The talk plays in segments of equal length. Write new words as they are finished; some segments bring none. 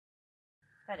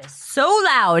That is so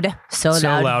loud. So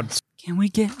loud. Can we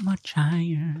get much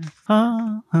higher?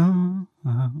 Oh, oh,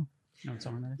 oh. No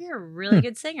song that is? You're a really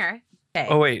good singer. Okay.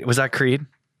 Oh, wait. Was that Creed?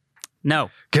 No.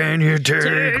 Can you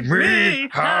take me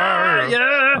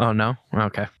higher? Oh, no?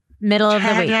 Okay. Middle of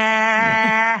the week.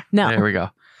 No. There we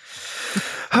go.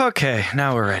 Okay,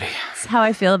 now we're ready. That's how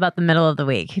I feel about the middle of the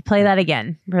week. Play that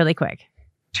again really quick.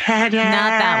 Not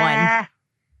that one.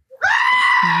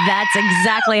 That's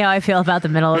exactly how I feel about the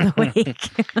middle of the week.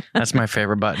 That's my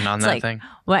favorite button on that thing.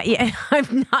 Well, yeah,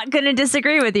 I'm not going to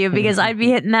disagree with you because I'd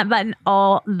be hitting that button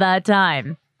all the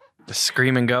time. The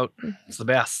screaming goat. It's the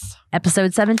best.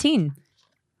 Episode 17.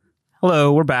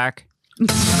 Hello, we're back. Cut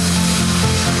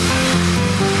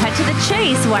to the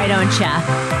chase, why don't ya?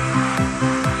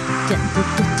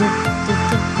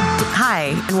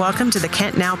 Hi, and welcome to the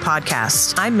Kent Now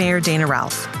podcast. I'm Mayor Dana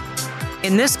Ralph.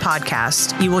 In this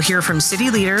podcast, you will hear from city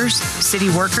leaders,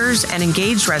 city workers, and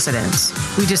engaged residents.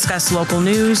 We discuss local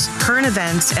news, current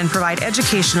events, and provide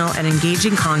educational and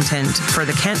engaging content for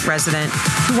the Kent resident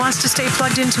who wants to stay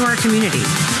plugged into our community.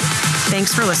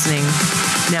 Thanks for listening.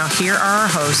 Now here are our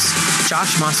hosts,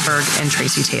 Josh Mossberg and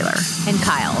Tracy Taylor. And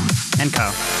Kyle. And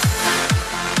Kyle.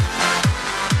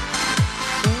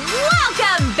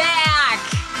 Welcome back!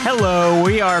 Hello,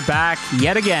 we are back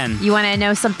yet again. You want to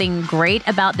know something great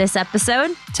about this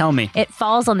episode? Tell me. It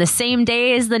falls on the same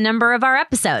day as the number of our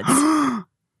episodes.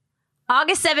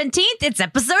 August 17th, it's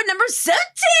episode number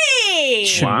 17!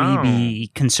 Should we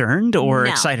be concerned or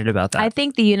excited about that? I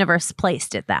think the universe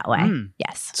placed it that way.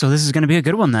 Yes. So this is going to be a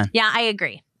good one then. Yeah, I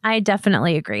agree. I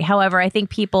definitely agree. However, I think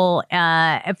people,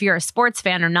 if you're a sports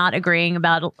fan, are not agreeing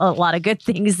about a lot of good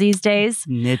things these days.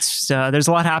 It's there's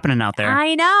a lot happening out there.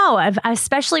 I know,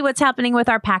 especially what's happening with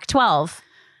our Pac-12.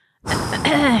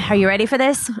 Are you ready for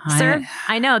this, sir?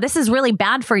 I know this is really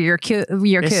bad for your This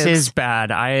Cougs. is bad.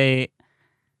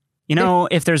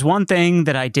 If there's one thing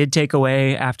that I did take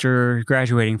away after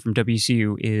graduating from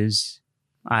WCU is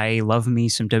I love me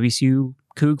some WCU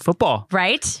Coug football.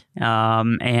 Right.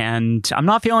 And I'm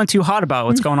not feeling too hot about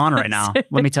what's going on right now.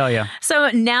 Let me tell you. So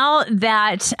now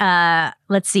that,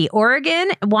 let's see,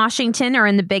 Oregon, Washington are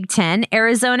in the Big Ten.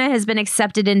 Arizona has been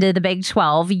accepted into the Big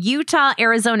 12. Utah,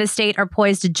 Arizona State are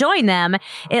poised to join them.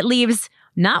 It leaves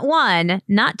not one,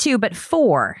 not two, but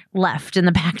four left in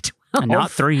the Pac-12. Not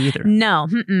three either. No.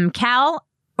 Cal,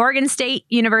 Oregon State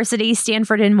University,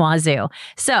 Stanford, and Wazoo.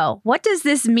 So what does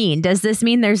this mean? Does this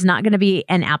mean there's not going to be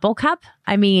an Apple Cup?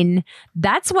 I mean,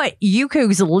 that's what you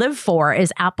Cougs live for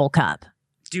is Apple Cup.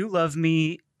 Do love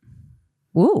me.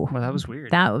 Ooh. Well, that was weird.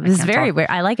 That was very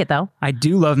weird. I like it though. I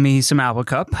do love me some Apple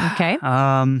Cup. Okay.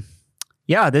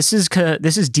 Yeah, this is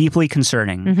deeply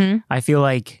concerning. Mm-hmm. I feel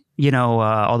like,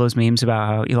 all those memes about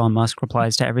how Elon Musk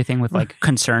replies to everything with like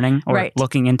concerning or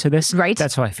looking into this. Right.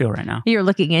 That's how I feel right now. You're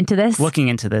looking into this? Looking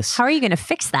into this. How are you going to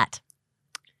fix that?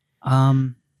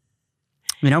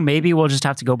 Maybe we'll just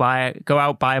have to go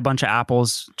out, buy a bunch of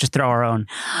apples, just throw our own.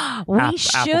 We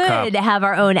should have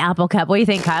our own Apple Cup. What do you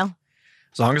think, Kyle?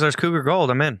 As long as there's Cougar Gold,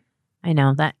 I'm in. I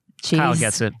know that. Cheese. Kyle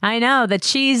gets it. I know the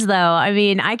cheese, though. I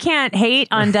mean, I can't hate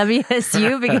on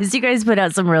WSU because you guys put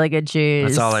out some really good cheese.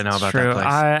 That's all I know about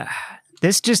that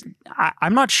place.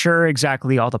 I'm not sure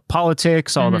exactly all the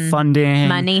politics, all the funding.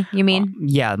 Money, you mean?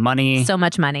 Yeah, money. So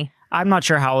much money. I'm not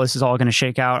sure how this is all going to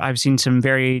shake out. I've seen some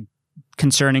very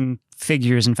concerning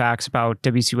figures and facts about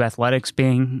WSU athletics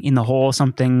being in the hole,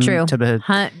 something to the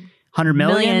 100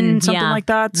 million, something like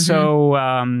that. Mm-hmm. So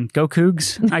go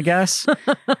Cougs, I guess.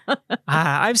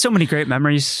 I have so many great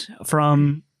memories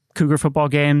from Cougar football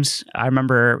games. I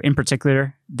remember in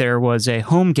particular, there was a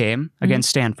home game against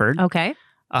Stanford. Okay.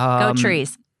 Go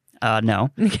Trees. No.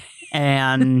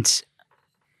 And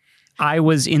I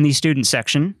was in the student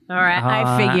section. All right.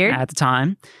 I figured. At the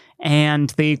time. And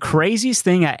the craziest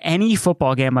thing at any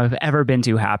football game I've ever been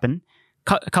to happened.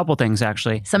 A couple things,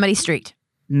 actually. Somebody streaked.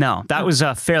 No, that was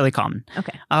fairly common.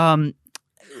 Okay.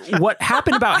 What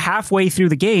happened about halfway through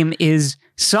the game is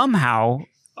somehow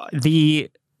the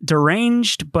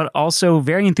deranged but also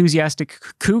very enthusiastic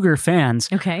Cougar fans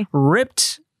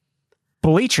ripped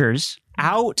bleachers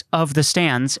out of the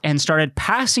stands and started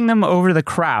passing them over the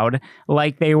crowd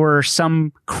like they were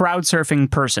some crowd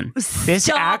surfing person. This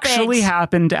actually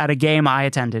happened at a game I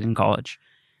attended in college.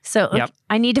 So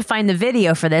I need to find the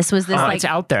video for this. Was this it's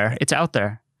out there. It's out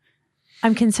there.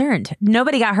 I'm concerned.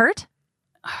 Nobody got hurt?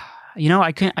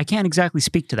 I can't exactly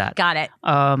speak to that. Got it.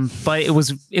 But it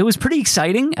was pretty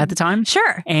exciting at the time.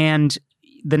 Sure. And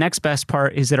the next best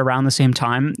part is that around the same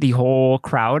time, the whole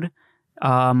crowd,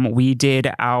 we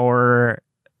did our,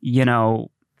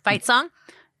 fight song?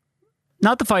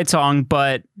 not the fight song,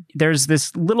 but there's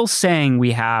this little saying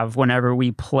we have whenever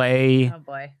we play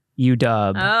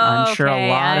UW. I'm sure a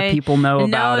lot of people know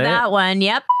about it. Know that one.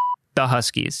 Yep. The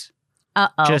Huskies.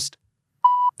 Uh-oh. Just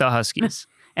the Huskies.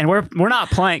 And we're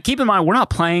not playing. Keep in mind, we're not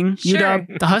playing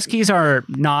UW. The Huskies are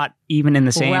not even in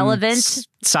the same relevant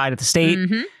side of the state.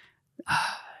 Mm-hmm.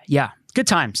 Yeah, good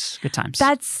times. Good times.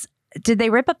 Did they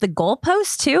rip up the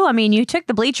goalpost too? I mean, you took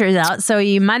the bleachers out, so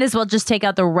you might as well just take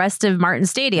out the rest of Martin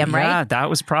Stadium, right? Yeah, that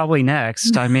was probably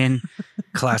next. I mean,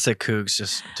 classic Cougs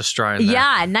just destroying.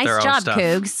 Nice job,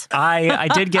 Cougs. I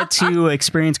did get to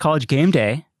experience College game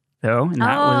day though, and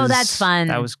that's fun.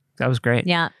 That was great.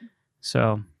 Yeah.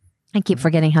 So I keep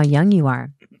forgetting how young you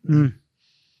are.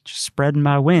 Just spreading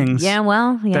my wings. Yeah,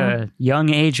 well, yeah. The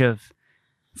young age of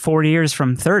 4 years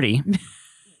from 30.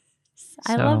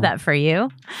 I love that for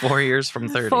you. 4 years from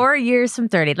 30. 4 years from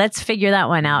 30. Let's figure that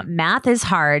one out. Math is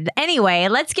hard. Anyway,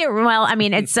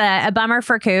 it's a bummer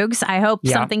for Cougs. I hope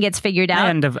something gets figured out.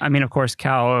 And of course,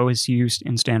 Cal, OSU,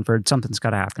 and Stanford, something's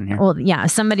got to happen here. Well, yeah,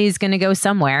 somebody's going to go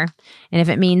somewhere. And if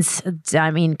it means,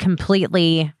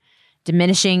 completely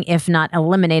diminishing, if not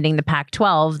eliminating the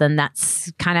Pac-12, then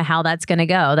that's kind of how that's going to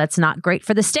go. That's not great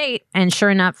for the state, and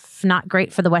sure enough, not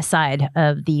great for the west side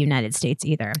of the United States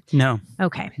either. No.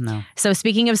 Okay. No. So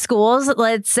speaking of schools,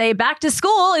 let's say back to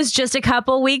school is just a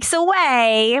couple weeks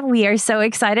away. We are so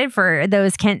excited for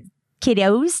those Kent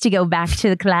kiddos to go back to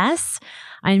the class.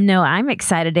 I know I'm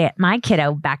excited to get my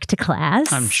kiddo back to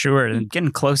class. I'm sure.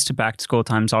 Getting close to back to school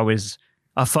time is always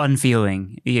a fun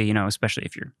feeling, especially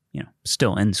if you're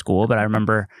still in school. But I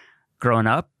remember growing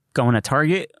up, going to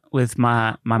Target with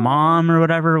my mom or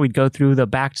whatever. We'd go through the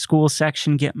back to school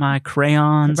section, get my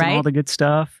crayons and all the good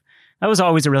stuff. That was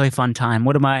always a really fun time.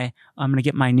 I'm going to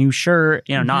get my new shirt.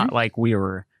 Not like we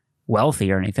were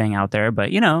wealthy or anything out there,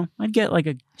 but I'd get like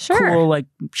a cool like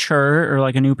shirt or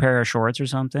like a new pair of shorts or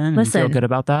something. Listen, and feel good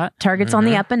about that. Target's on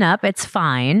the up and up. It's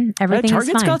fine. Everything is fine.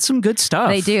 Target's got some good stuff.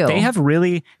 They do. They have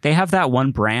that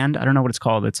one brand. I don't know what it's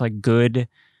called. It's like Good.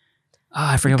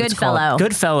 I forget what it's called.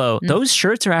 Goodfellow. Those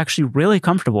shirts are actually really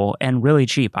comfortable and really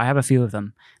cheap. I have a few of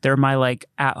them. They're my like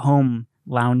at home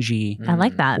loungy. I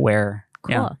like that. Wear.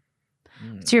 Cool. Yeah.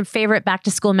 What's your favorite back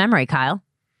to school memory, Kyle?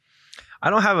 I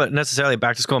don't have a necessarily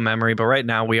back to school memory, but right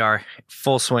now we are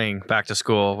full swing back to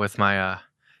school with my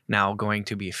now going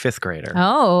to be fifth grader.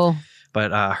 Oh.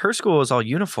 But her school is all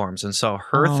uniforms. And so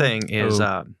her thing is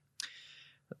the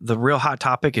real hot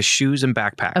topic is shoes and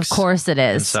backpacks. Of course it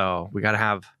is. And so we got to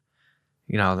have,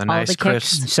 the nice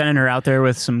crisp. Sending her out there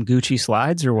with some Gucci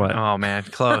slides or what? Oh, man.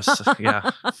 Close.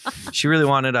 Yeah. She really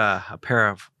wanted a pair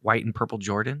of white and purple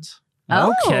Jordans.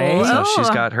 Okay. So she's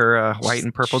got her white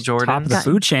and purple Jordans. Top of the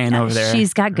food chain over there.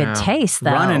 She's got good taste,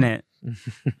 though. Running it.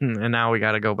 And now we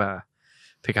got to go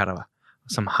pick out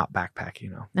some hot backpack,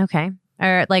 Okay.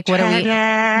 Or like, what are we?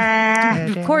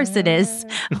 Of course it is.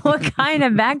 What kind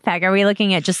of backpack? Are we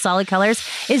looking at just solid colors?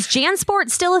 Is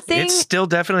JanSport still a thing? It's still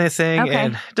definitely a thing. Okay.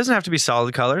 And it doesn't have to be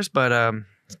solid colors, but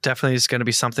definitely is going to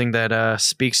be something that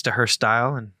speaks to her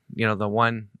style. And, the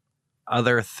one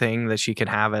other thing that she can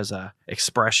have as a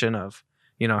expression of,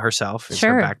 herself is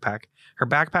her backpack. Her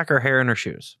backpack, her hair, and her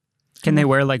shoes. Can they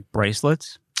wear like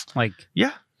bracelets? Like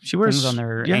she wears things on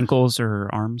their ankles or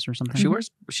arms or something.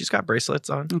 She's got bracelets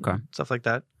on. Okay, stuff like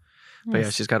that. Nice.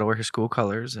 But she's got to wear her school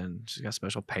colors and she's got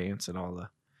special pants and all the.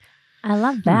 I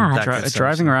love that.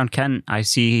 Driving around Kent, I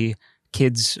see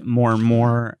kids more and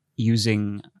more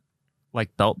using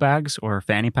like belt bags or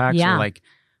fanny packs or like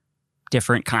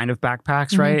different kind of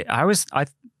backpacks. Right?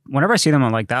 Whenever I see them,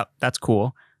 I'm like that's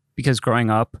cool because growing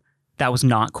up, that was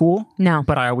not cool. No,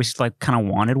 but I always like kind of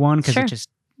wanted one because it just.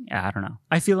 Yeah, I don't know.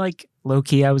 I feel like low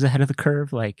key I was ahead of the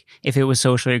curve. Like if it was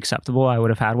socially acceptable, I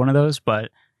would have had one of those, but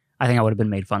I think I would have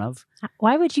been made fun of.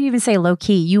 Why would you even say low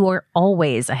key? You were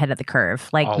always ahead of the curve.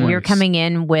 Like you're coming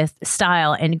in with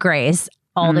style and grace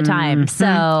all the time. So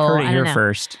heard it here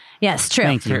first. Yes, true.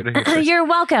 Thank you. You're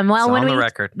welcome. Well, when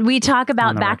we talk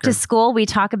about back to school, we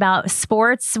talk about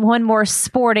sports. One more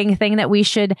sporting thing that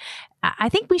I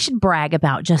think we should brag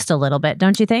about just a little bit,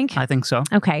 don't you think? I think so.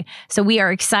 Okay. So we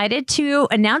are excited to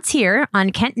announce here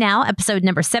on Kent Now, episode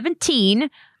number 17,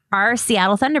 our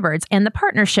Seattle Thunderbirds and the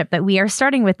partnership that we are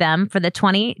starting with them for the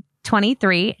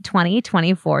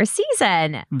 2023-2024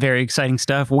 season. Very exciting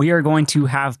stuff. We are going to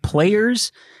have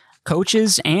players,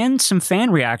 coaches, and some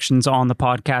fan reactions on the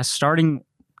podcast starting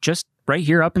just right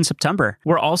here up in September.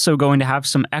 We're also going to have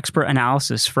some expert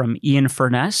analysis from Ian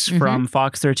Furness from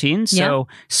Fox 13. So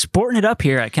sporting it up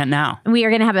here at Kent Now. We are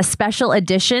going to have a special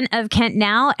edition of Kent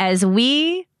Now as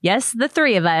we Yes, the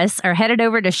three of us are headed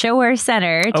over to Showware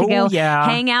Center to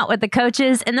hang out with the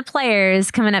coaches and the players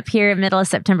coming up here in middle of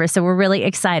September. So we're really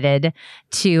excited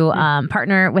to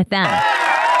partner with them.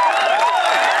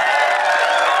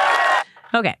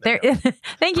 Okay. There.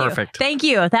 Thank you. Perfect. Thank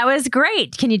you. That was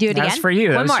great. Can you do it again? That's for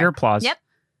you. That was your applause. Yep.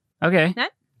 Okay.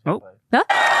 Oh.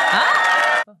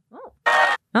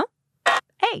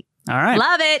 Hey. All right.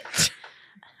 Love it.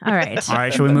 All right. All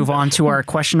right. Shall we move on to our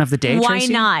question of the day, Why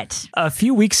Tracy? not? A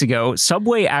few weeks ago,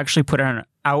 Subway actually put out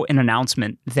an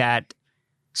announcement that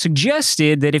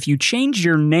suggested that if you changed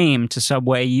your name to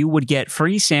Subway, you would get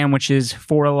free sandwiches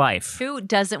for life. Who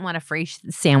doesn't want a free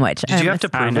sandwich? Did you have to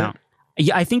prove it?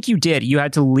 Yeah, I think you did. You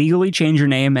had to legally change your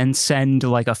name and send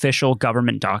like official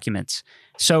government documents.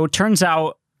 So it turns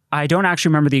out, I don't actually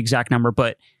remember the exact number,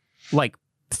 but like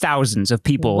thousands of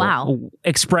people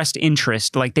expressed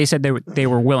interest. Like they said they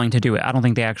were willing to do it. I don't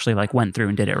think they actually like went through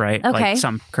and did it, right? Okay. Like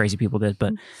some crazy people did.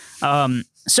 But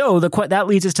so that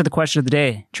leads us to the question of the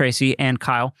day, Tracy and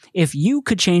Kyle. If you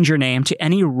could change your name to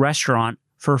any restaurant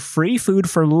for free food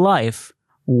for life,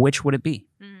 which would it be?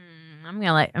 I'm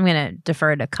gonna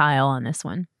defer to Kyle on this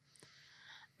one.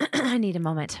 I need a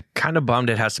moment. Kind of bummed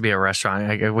it has to be a restaurant.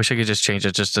 I wish I could just change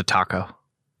it just to taco.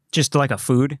 Just like a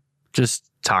food? Just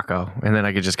taco. And then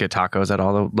I could just get tacos at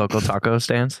all the local taco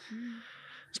stands.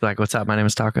 It's like, what's up? My name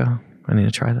is Taco. I need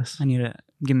to try this. I need to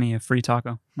give me a free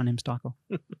taco. My name's Taco.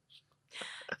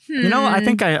 You know, I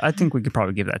think we could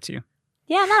probably give that to you.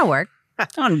 Yeah, that'll work.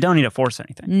 Don't need to force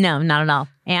anything. No, not at all.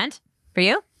 And for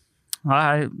you?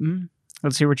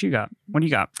 Let's see what you got. What do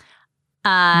you got?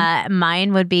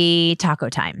 Mine would be Taco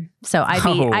Time. So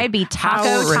I'd be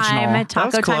Taco Time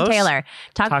Taylor.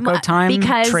 Taco Time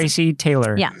because Tracy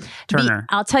Taylor. Yeah. Turner.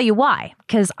 I'll tell you why.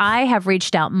 Because I have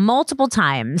reached out multiple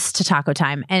times to Taco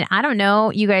Time, and I don't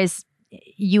know, you guys,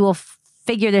 you will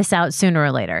figure this out sooner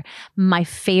or later. My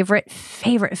favorite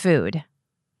food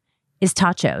is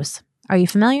tachos. Are you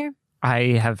familiar?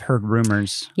 I have heard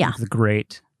rumors of the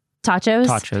great tachos.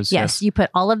 Tachos. Yes. You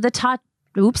put all of the nacho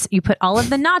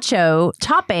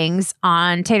toppings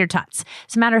on tater tots.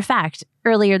 As a matter of fact,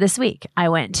 earlier this week, I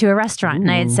went to a restaurant and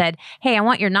I had said, hey, I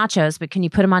want your nachos, but can you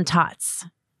put them on tots?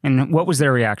 And what was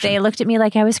their reaction? They looked at me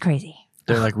like I was crazy.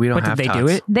 They're like, we don't have tots. Did they do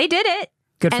it? They did it.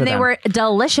 Good for them. And they were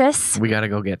delicious. We got to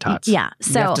go get tots. Yeah.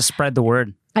 So you have to spread the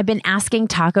word. I've been asking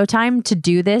Taco Time to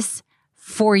do this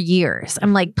for years.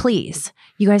 I'm like, please,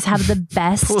 you guys have the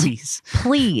best.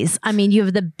 Please. I mean, you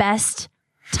have the best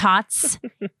tots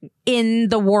in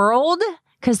the world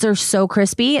because they're so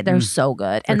crispy. They're so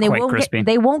good. And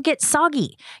they won't get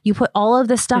soggy. You put all of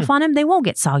the stuff on them, they won't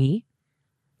get soggy.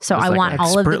 So I want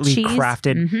all of the cheese. Expertly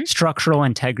crafted structural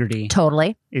integrity.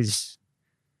 Totally. Is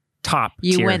top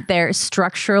You tier. went there,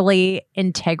 structurally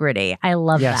integrity. I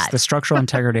love that. Yes, the structural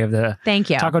integrity of the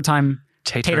Thank you. Taco Time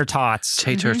tater tots.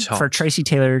 Tater tots. For Tracy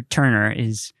Taylor Turner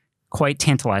is quite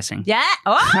tantalizing. Yeah.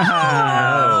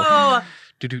 Oh!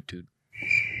 Do.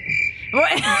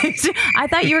 I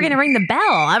thought you were going to ring the bell.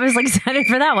 I was like excited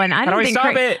for that one. I don't think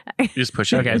stop it. You just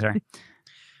push it. Okay, sorry.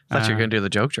 I thought you were going to do the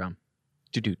joke drum.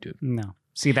 Do. No.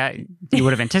 See, that you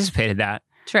would have anticipated that.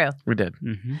 True. We did.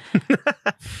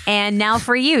 And now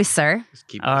for you, sir. Just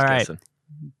keep all right. guessing.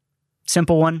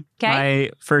 Simple one. Okay.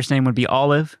 My first name would be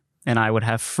Olive, and I would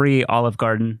have free Olive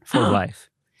Garden for life.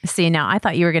 See, now I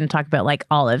thought you were going to talk about like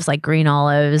olives, like green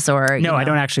olives or... No, I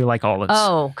don't actually like olives.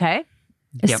 Oh, okay.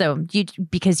 Yep. So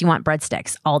because you want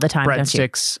breadsticks all the time,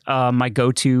 breadsticks. My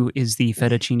go-to is the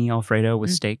fettuccine Alfredo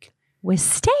with steak. With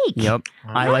steak? Yep.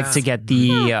 I like to get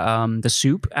the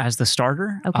soup as the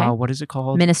starter. Okay. What is it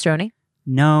called? Minestrone?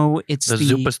 No, it's the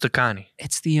zuppa staccani.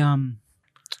 It's the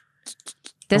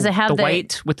Does it have the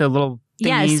white with the little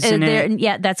yes, in it?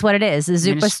 Yeah, that's what it is. The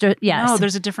zuppa. Yes. No,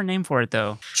 there's a different name for it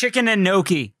though. Chicken and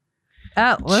gnocchi.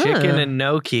 Oh, chicken and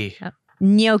gnocchi.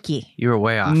 Gnocchi. You were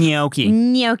way off.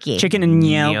 Gnocchi. Chicken and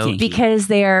gnocchi. Because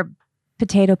they're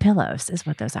potato pillows, is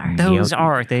what those are. Those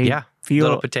are. They feel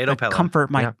little potato pillow.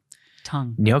 Comfort my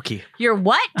tongue. Gnocchi. You're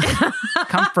what?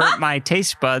 Comfort my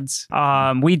taste buds.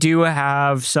 We do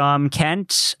have some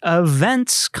Kent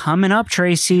events coming up,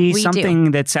 Tracy. Something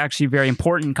that's actually very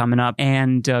important coming up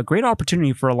and a great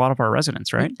opportunity for a lot of our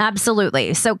residents, right?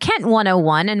 Absolutely. So Kent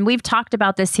 101, and we've talked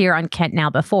about this here on Kent Now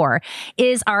before,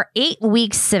 is our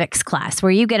 8-week civics class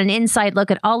where you get an inside look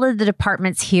at all of the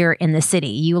departments here in the city.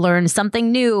 You learn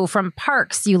something new from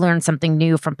parks. You learn something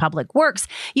new from public works.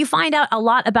 You find out a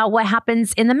lot about what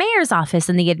happens in the mayor's mayor's office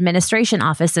and the administration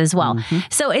office as well.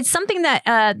 So it's something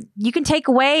that you can take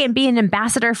away and be an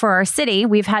ambassador for our city.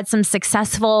 We've had some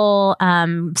successful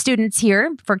students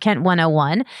here for Kent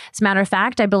 101. As a matter of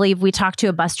fact, I believe we talked to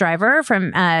a bus driver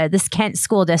from this Kent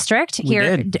school district here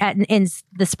in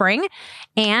the spring.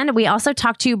 And we also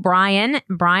talked to Brian.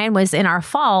 Brian was in our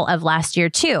fall of last year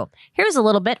too. Here's a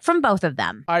little bit from both of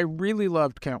them. I really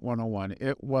loved Kent 101.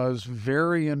 It was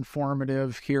very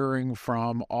informative hearing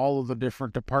from all of the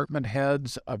different department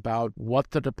heads about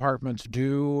what the departments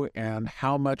do and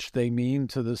how much they mean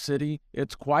to the city.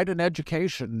 It's quite an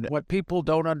education. What people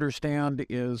don't understand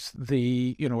is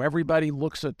everybody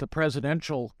looks at the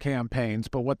presidential campaigns,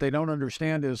 but what they don't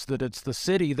understand is that it's the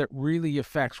city that really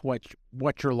affects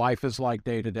what your life is like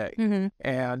day to day.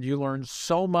 And you learn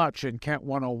so much in Kent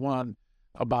 101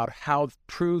 about how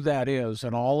true that is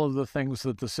and all of the things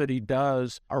that the city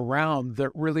does around that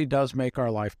really does make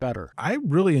our life better. I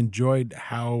really enjoyed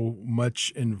how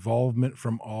much involvement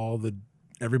from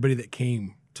everybody that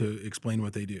came to explain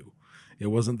what they do. It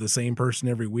wasn't the same person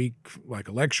every week like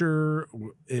a lecture.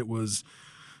 It was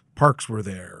parks were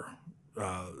there.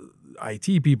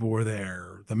 IT people were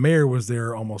there. The mayor was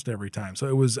there almost every time. So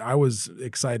I was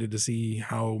excited to see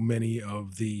how many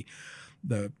of the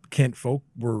Kent folk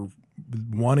were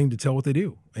wanting to tell what they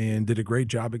do and did a great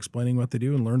job explaining what they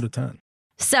do and learned a ton.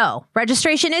 So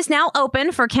registration is now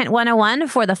open for Kent 101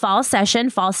 for the fall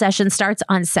session. Fall session starts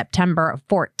on September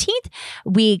 14th.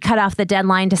 We cut off the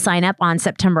deadline to sign up on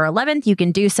September 11th. You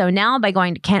can do so now by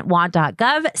going to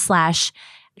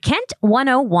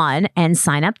kentwa.gov/Kent101 and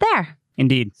sign up there.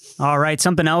 Indeed. All right.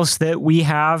 Something else that we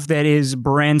have that is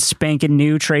brand spanking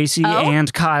new, Tracy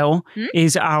and Kyle,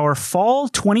 is our fall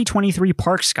 2023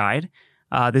 Parks Guide.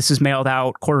 This is mailed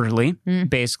out quarterly,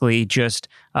 basically just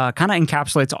kind of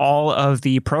encapsulates all of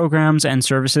the programs and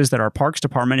services that our Parks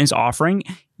Department is offering.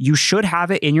 You should have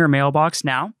it in your mailbox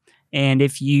now. And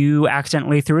if you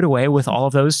accidentally threw it away with all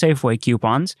of those Safeway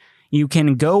coupons, you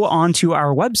can go onto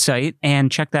our website and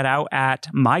check that out at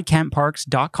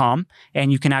mykentparks.com.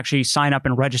 And you can actually sign up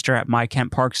and register at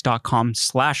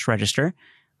mykentparks.com/register.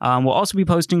 We'll also be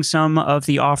posting some of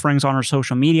the offerings on our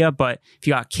social media, but if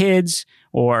you got kids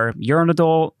or you're an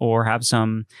adult or have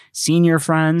some senior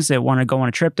friends that want to go on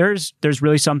a trip, there's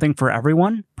really something for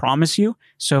everyone, promise you.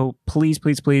 So please,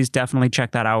 please, please definitely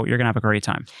check that out. You're going to have a great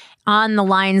time. On the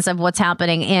lines of what's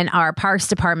happening in our Parks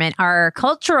Department, our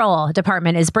Cultural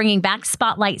Department is bringing back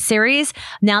Spotlight Series.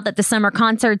 Now that the summer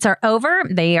concerts are over,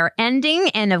 they are ending.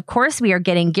 And of course, we are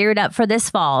getting geared up for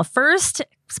this fall. First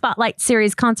Spotlight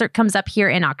Series concert comes up here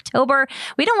in October.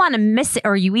 We don't want to miss it,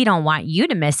 or we don't want you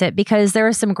to miss it, because there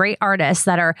are some great artists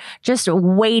that are just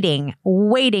waiting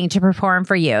to perform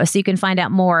for you. So you can find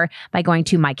out more by going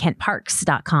to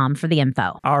mykentparks.com for the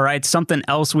info. All right. Something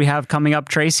else we have coming up,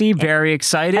 Tracy. Very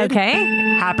excited. Okay.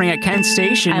 Happening at Kent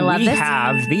Station. I love this. We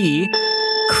have the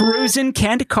Cruisin'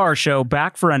 Kent Car Show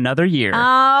back for another year. Oh,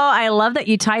 I love that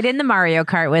you tied in the Mario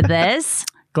Kart with this.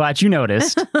 Glad you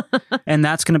noticed. And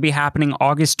that's going to be happening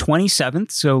August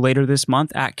 27th, so later this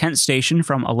month at Kent Station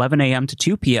from 11 a.m. to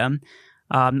 2 p.m.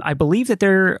 I believe that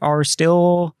there are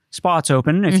still spots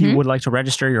open if you would like to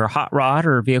register your hot rod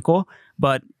or vehicle,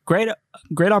 but great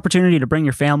opportunity to bring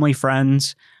your family,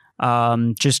 friends,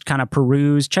 just kind of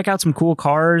peruse, check out some cool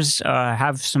cars,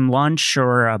 have some lunch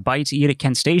or a bite to eat at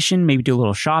Kent Station, maybe do a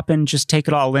little shopping, just take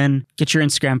it all in, get your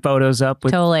Instagram photos up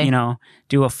with,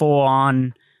 do a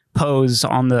full-on pose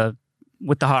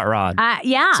with the hot rod.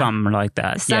 Yeah. Something like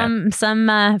that. Some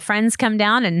friends come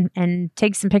down and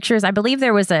take some pictures. I believe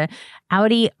there was a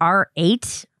Audi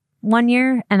R8 one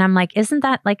year, and I'm like, isn't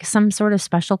that like some sort of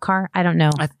special car? I don't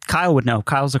know. Kyle would know.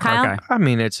 Kyle's a car guy. I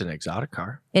mean, it's an exotic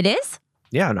car. It is?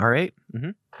 Yeah, an R8.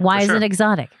 Why is it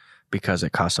exotic? Because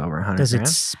it costs over $100,000. Does it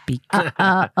speak? Does it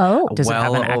have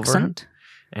an accent?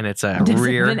 And it's a Does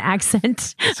rear. it have an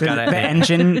accent. It's got the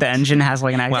engine has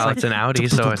like an accent. Well, it's an Audi,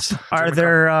 so it's. Are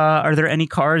there any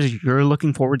cars you're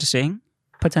looking forward to seeing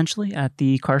potentially at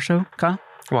the car show, Kyle?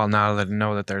 Well, now that I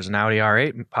know that there's an Audi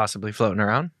R8 possibly floating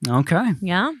around. Okay.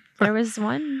 Yeah, there was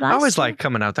one last I always year. like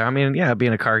coming out there. I mean, yeah,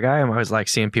 being a car guy, I'm always like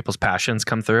seeing people's passions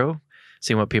come through,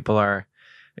 seeing what people are,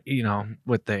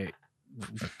 with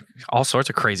all sorts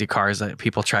of crazy cars that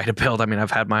people try to build. I mean,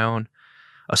 I've had my own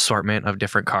assortment of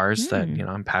different cars that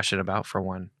I'm passionate about for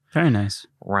one very nice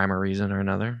rhyme or reason or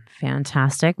another.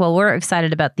 Fantastic. Well, we're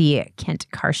excited about the Kent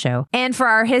Car Show, and for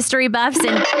our history buffs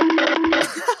and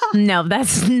No,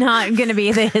 that's not going to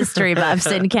be the history buffs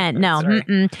in Kent. No.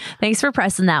 Thanks for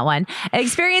pressing that one.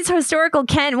 Experience Historical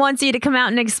Kent wants you to come out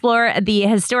and explore the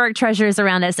historic treasures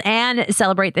around us and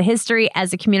celebrate the history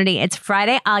as a community. It's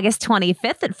Friday, August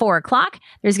 25th at 4 o'clock.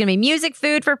 There's going to be music,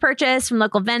 food for purchase from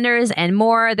local vendors and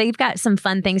more. They've got some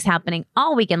fun things happening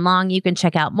all weekend long. You can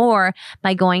check out more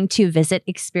by going to visit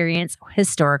Experience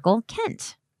Historical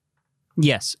Kent.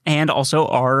 Yes. And also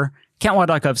our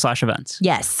kentwa.gov/events.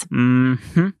 Yes.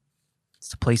 Mm-hmm. It's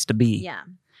the place to be. Yeah.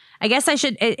 I guess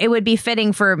it would be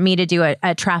fitting for me to do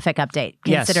a traffic update.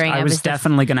 Considering yes, I was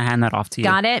definitely going to hand that off to you.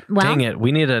 Got it? Well, dang it.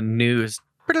 We need a news.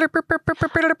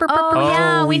 Oh,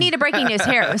 yeah. We need a breaking news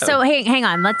here. So, hey, hang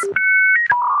on. Let's...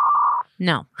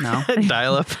 No.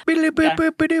 Dial up. Okay,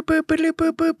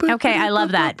 I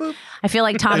love that. I feel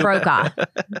like Tom Brokaw.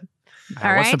 All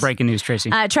right. What's the breaking news, Tracy?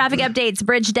 Traffic updates.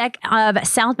 Bridge deck of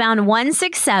southbound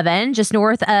 167, just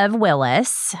north of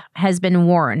Willis, has been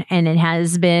worn, and it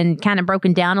has been kind of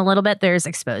broken down a little bit. There's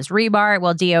exposed rebar.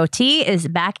 Well, DOT is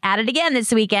back at it again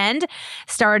this weekend,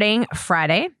 starting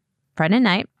Friday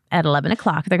night at 11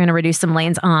 o'clock. They're going to reduce some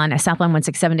lanes on southbound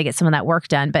 167 to get some of that work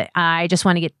done. But I just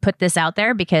want to put this out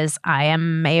there because I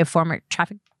am a former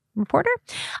traffic reporter.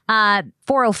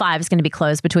 405 is going to be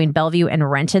closed between Bellevue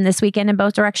and Renton this weekend in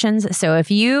both directions. So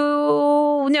if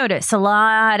you notice a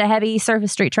lot of heavy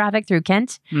surface street traffic through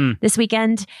Kent this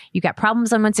weekend, you got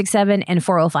problems on 167 and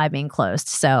 405 being closed.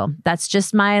 So that's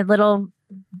just my little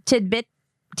tidbit.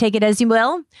 Take it as you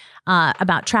will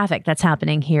about traffic that's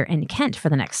happening here in Kent for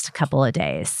the next couple of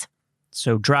days.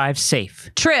 So drive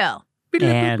safe. True.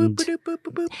 And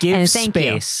give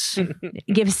space.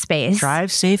 Give space. Drive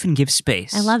safe and give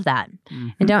space. I love that.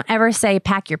 And don't ever say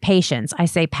pack your patience. I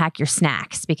say pack your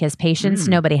snacks because patience,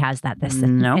 nobody has that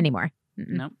anymore.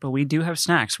 No, but we do have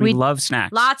snacks. We love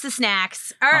snacks. Lots of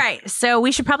snacks. All right. So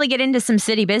we should probably get into some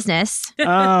city business.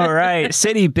 All right.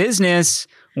 City business.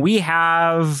 We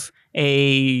have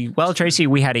Tracy,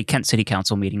 we had a Kent City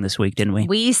Council meeting this week, didn't we?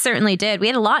 We certainly did. We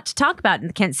had a lot to talk about in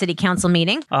the Kent City Council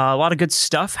meeting. A lot of good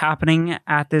stuff happening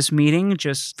at this meeting.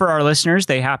 Just for our listeners,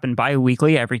 they happen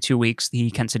bi-weekly. Every 2 weeks,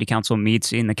 the Kent City Council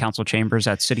meets in the council chambers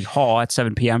at City Hall at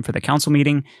 7 p.m. for the council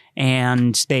meeting.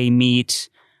 And they meet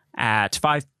at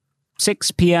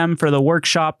 6 p.m. for the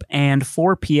workshop and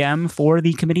 4 p.m. for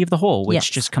the committee of the whole,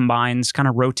 which just combines, kind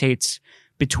of rotates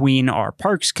between our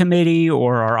parks committee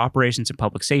or our operations and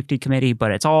public safety committee,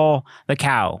 but it's all the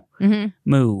cow.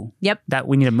 Moo. Yep. That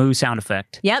we need a moo sound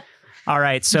effect. Yep. All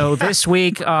right. So this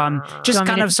week, just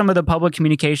kind of some of the public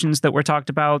communications that were talked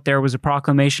about. There was a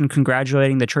proclamation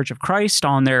congratulating the Church of Christ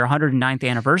on their 109th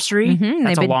anniversary.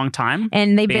 That's a long time.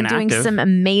 And they've been doing some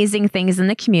amazing things in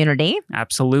the community.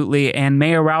 Absolutely. And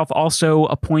Mayor Ralph also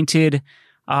appointed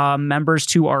members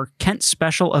to our Kent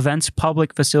Special Events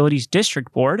Public Facilities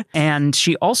District Board, and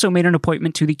she also made an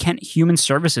appointment to the Kent Human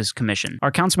Services Commission.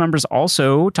 Our council members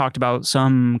also talked about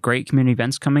some great community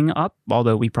events coming up,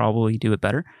 although we probably do it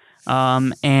better.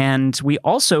 And we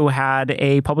also had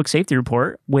a public safety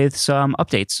report with some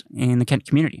updates in the Kent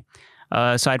community.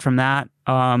 Aside from that,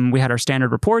 we had our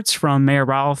standard reports from Mayor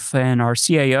Ralph and our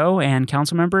CAO and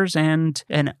council members, and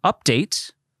an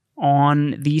update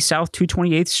on the South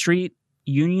 228th Street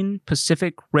Union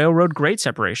Pacific Railroad grade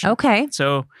separation. Okay.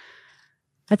 So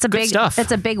that's a big stuff.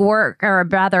 That's a big work, or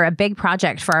rather a big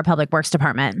project for our public works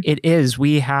department. It is.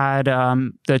 We had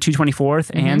the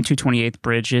 224th and 228th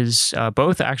bridges,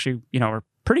 both actually, are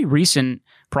pretty recent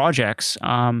projects.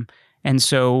 And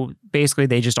so basically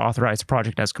they just authorized the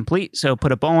project as complete. So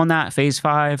put a bow on that. Phase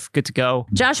 5, good to go.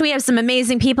 Josh, we have some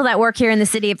amazing people that work here in the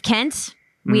city of Kent.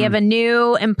 We have a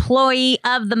new employee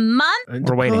of the month.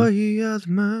 We're waiting.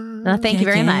 Thank you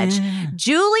very much.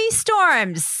 Julie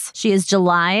Storms. She is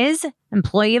July's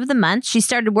employee of the month. She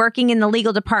started working in the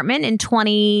legal department in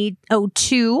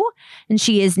 2002, and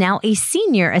she is now a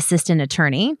senior assistant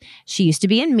attorney. She used to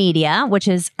be in media, which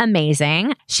is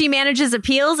amazing. She manages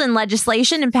appeals and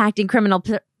legislation impacting criminal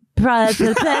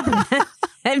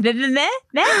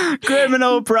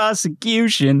criminal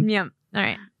prosecution. Yep. All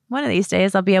right. One of these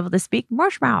days, I'll be able to speak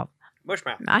Mushmouth.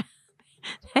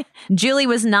 Julie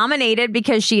was nominated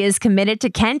because she is committed to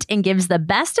Kent and gives the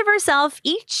best of herself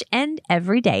each and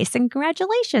every day. So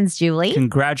congratulations, Julie.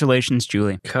 Congratulations,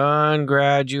 Julie.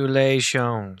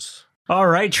 Congratulations. All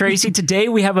right, Tracy. Today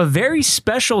we have a very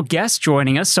special guest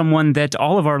joining us, someone that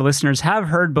all of our listeners have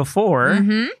heard before.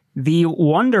 The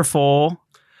wonderful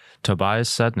Tobias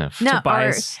Sedneff. No,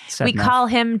 Tobias Sedneff. We call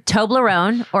him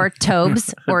Toblerone or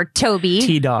Tobes or Toby.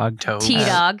 T-Dog.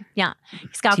 T-Dog. Yeah.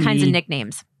 He's got all kinds of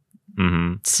nicknames.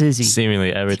 Sizzy.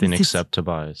 Seemingly everything except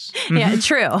Tobias. Yeah,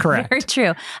 true. Correct. Very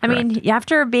true. I mean,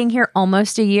 after being here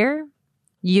almost a year,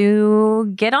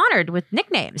 you get honored with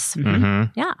nicknames.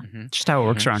 Mm-hmm. Yeah. Just how it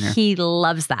works around here. He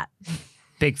loves that.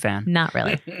 Big fan. Not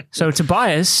really. So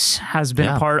Tobias has been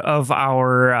a part of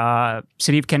our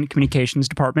City of Kent Communications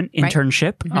Department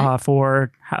internship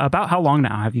for about how long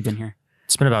now have you been here?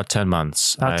 It's been about 10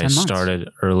 months. About 10 months. Started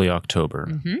early October.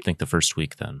 I think the first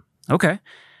week then. Okay.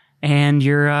 And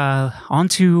you're on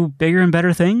to bigger and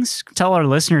better things? Tell our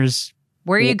listeners.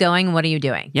 Where are you going? What are you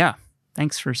doing? Yeah.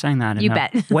 Thanks for saying that. You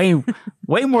bet.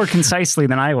 way more concisely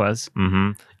than I was.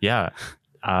 Mm-hmm. Yeah.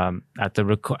 At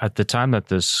the time that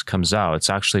this comes out, it's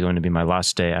actually going to be my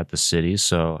last day at the city.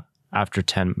 So after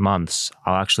 10 months,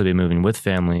 I'll actually be moving with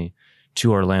family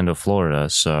to Orlando, Florida.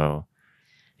 So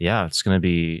yeah, it's going to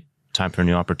be time for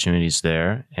new opportunities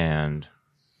there and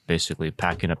basically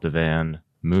packing up the van,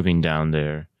 moving down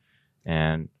there.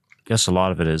 And I guess a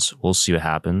lot of it is we'll see what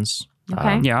happens.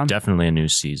 Okay. Yeah. Definitely a new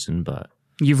season, but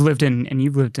You've lived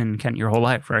in Kent your whole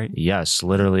life, right? yes,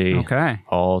 literally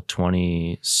all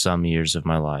 20 some years of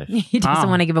my life. He doesn't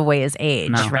want to give away his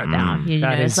age right now. You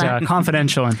That notice is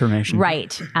confidential information.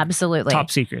 Right. Absolutely.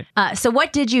 Top secret. So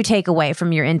what did you take away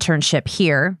from your internship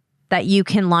here that you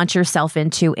can launch yourself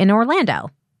into in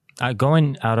Orlando?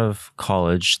 Going out of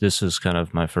college, this is kind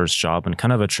of my first job and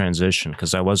kind of a transition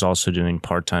because I was also doing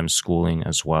part-time schooling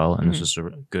as well. And this is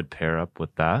a good pair up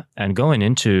with that. And going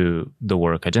into the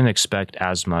work, I didn't expect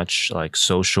as much like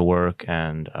social work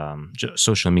and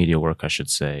social media work, I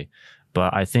should say.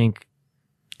 But I think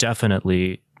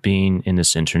definitely being in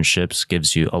this internships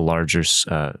gives you a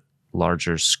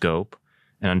larger scope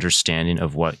and understanding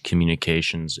of what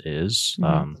communications is.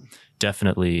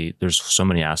 Definitely, there's so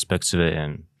many aspects of it,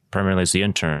 and primarily as the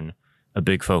intern, a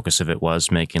big focus of it was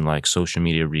making like social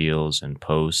media reels and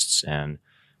posts and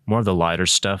more of the lighter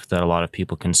stuff that a lot of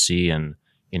people can see and,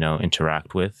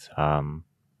 interact with.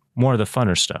 More of the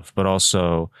funner stuff, but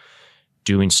also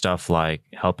doing stuff like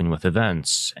helping with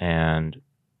events and,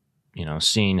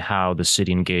 seeing how the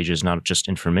city engages not just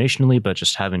informationally, but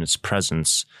just having its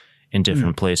presence in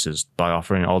different places by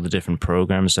offering all the different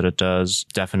programs that it does,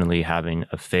 definitely having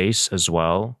a face as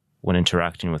well when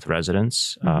interacting with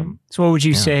residents. So what would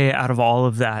you say out of all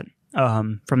of that,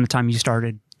 from the time you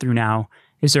started through now,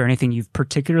 is there anything you've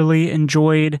particularly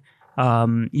enjoyed?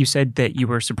 You said that you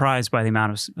were surprised by the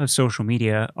amount of social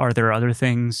media. Are there other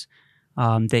things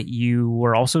that you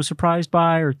were also surprised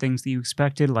by or things that you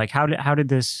expected? Like how did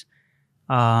this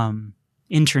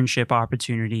internship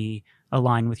opportunity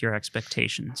align with your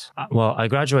expectations? Well, I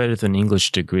graduated with an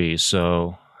English degree,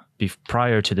 so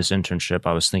prior to this internship,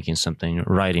 I was thinking something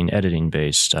writing, editing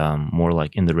based, more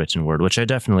like in the written word, which I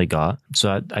definitely got.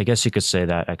 So I guess you could say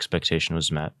that expectation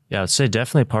was met. Yeah, I'd say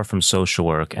definitely apart from social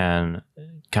work and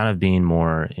kind of being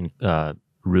more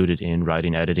rooted in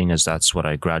writing, editing, as that's what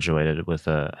I graduated with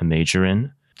a major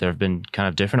in. There have been kind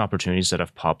of different opportunities that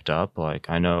have popped up. Like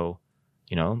I know,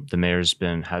 the mayor's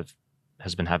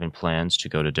has been having plans to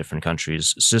go to different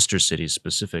countries, sister cities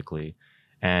specifically,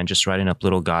 and just writing up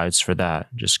little guides for that,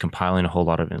 just compiling a whole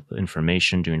lot of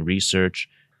information, doing research,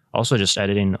 also just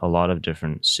editing a lot of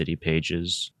different city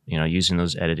pages, using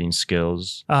those editing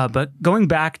skills. But going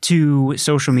back to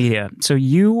social media, so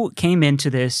you came into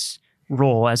this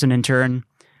role as an intern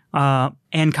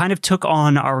and kind of took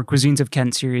on our Cuisines of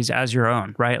Kent series as your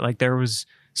own, right? Like there was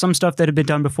some stuff that had been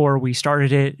done before. We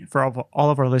started it for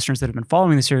all of our listeners that have been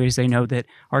following the series. They know that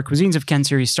our Cuisines of Kent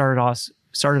series started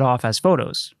off as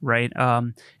photos, right?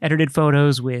 Edited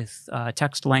photos with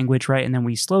text language, right? And then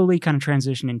we slowly kind of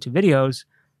transitioned into videos.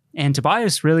 And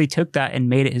Tobias really took that and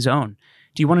made it his own.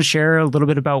 Do you want to share a little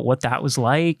bit about what that was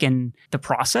like and the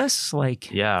process?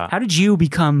 How did you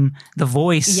become the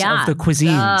voice of the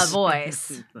Cuisines? The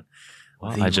voice.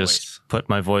 Well, I just put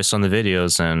my voice on the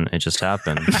videos and it just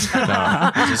happened. It just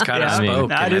kind of spoke.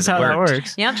 That is how that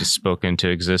works. Yep. Just spoke into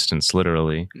existence,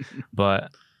 literally.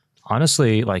 But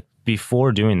honestly, like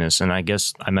before doing this, and I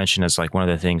guess I mentioned as like one of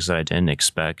the things that I didn't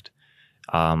expect,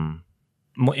 in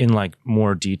like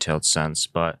more detailed sense,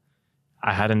 but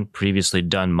I hadn't previously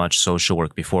done much social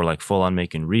work before, like full on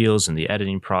making reels and the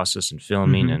editing process and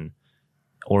filming and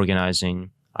organizing.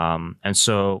 And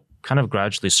so kind of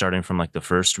gradually starting from like the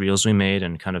first reels we made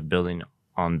and kind of building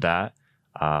on that,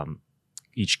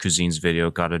 each Cuisines video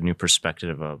got a new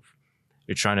perspective of,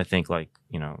 you're trying to think like,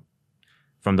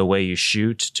 from the way you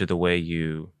shoot to the way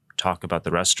you talk about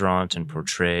the restaurant and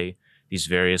portray these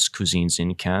various cuisines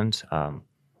in Kent.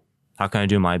 How can I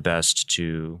do my best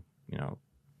to,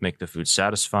 make the food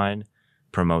satisfying,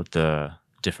 promote the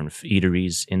different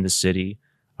eateries in the city?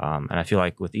 And I feel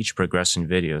like with each progressing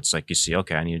video, it's like you see,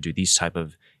 okay, I need to do these type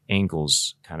of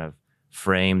angles, kind of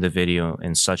frame the video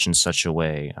in such and such a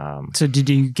way. So did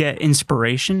you get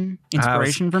inspiration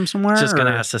from somewhere? Just going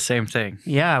to ask the same thing.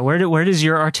 Yeah. Where does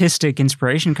your artistic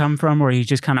inspiration come from? Or you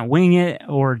just kind of wing it,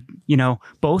 or,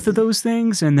 both of those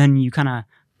things, and then you kind of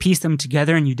piece them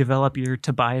together and you develop your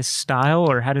Tobias style,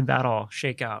 or how did that all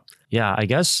shake out? Yeah, I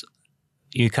guess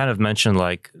you kind of mentioned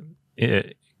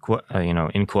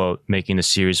in quote, making the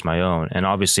series my own. And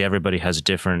obviously everybody has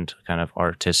different kind of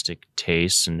artistic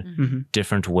tastes and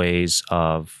different ways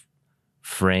of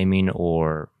framing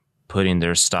or putting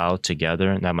their style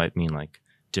together. And that might mean like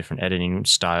different editing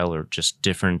style or just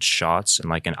different shots and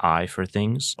like an eye for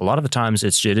things. A lot of the times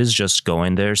it is just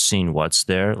going there, seeing what's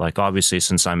there. Like obviously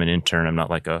since I'm an intern, I'm not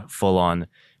like a full on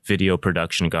video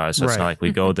production guy. So it's not like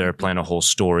we go there, plan a whole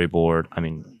storyboard. I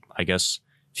mean, I guess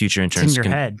future interns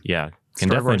can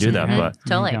definitely do that. But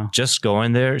totally. Just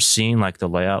going there, seeing like the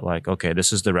layout, like, okay,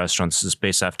 this is the restaurant, this is the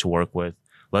space I have to work with.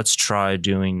 Let's try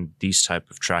doing these type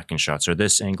of tracking shots or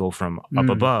this angle from up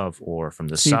above or from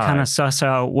the side. So you kind of suss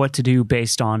out what to do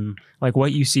based on like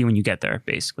what you see when you get there,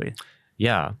 basically.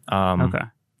 Yeah. Okay.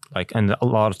 Like, and a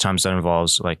lot of times that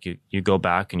involves like you go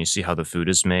back and you see how the food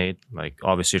is made. Like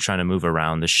obviously you're trying to move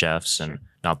around the chefs and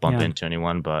not bump into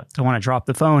anyone, but don't want to drop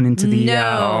the phone into the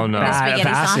no.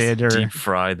 acid or deep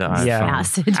fry the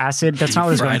iPhone. Acid. That's not what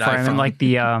I was going for. I meant like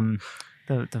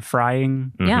the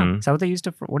frying. Yeah. Is that what they used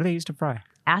to? What do they use to fry?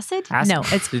 Acid? No,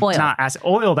 it's oil. It's not acid.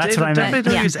 Oil. That's what I meant.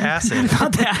 Don't use acid.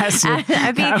 Not the acid.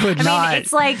 I mean,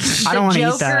 it's like the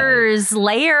Joker's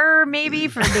lair, maybe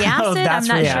for the acid. That's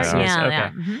I'm not for the sure. acid. Yeah, Okay. yeah.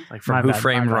 Mm-hmm. Like from Who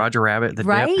Framed Roger Rabbit? The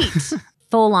right. dip.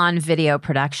 Full-on video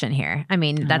production here. I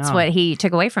mean, that's what he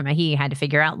took away from it. He had to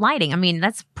figure out lighting. I mean,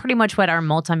 that's pretty much what our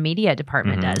multimedia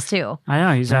department does too. I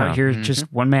know. He's out here just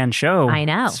one-man show. I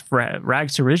know. It's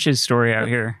rags to riches story out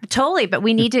here. Totally. But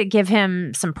we need to give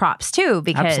him some props too,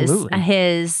 because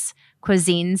his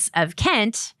Cuisines of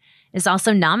Kent is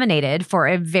also nominated for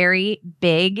a very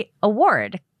big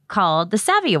award called the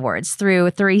Savvy Awards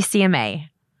through 3CMA.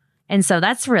 And so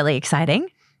that's really exciting.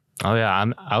 Oh yeah,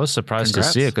 I was surprised to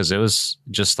see it because it was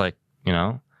just like,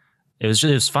 it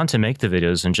was fun to make the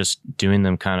videos and just doing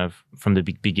them kind of from the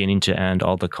beginning to end,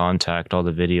 all the contact, all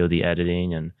the video, the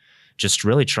editing, and just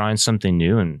really trying something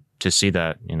new, and to see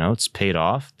that, it's paid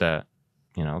off, that,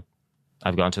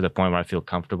 I've gotten to the point where I feel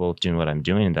comfortable doing what I'm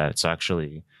doing, and that it's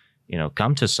actually,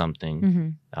 come to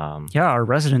something. Yeah, our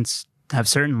residents have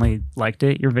certainly liked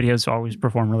it. Your videos always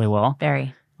perform really well.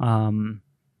 Very.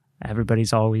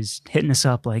 Everybody's always hitting us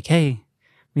up like, hey,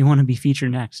 we want to be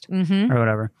featured next or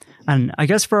whatever. And I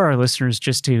guess for our listeners,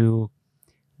 just to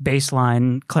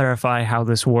baseline clarify how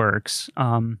this works,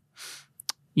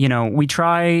 we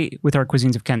try with our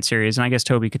Cuisines of Kent series, and I guess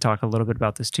Toby could talk a little bit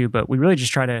about this too, but we really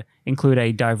just try to include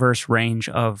a diverse range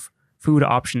of food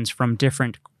options from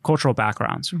different cultural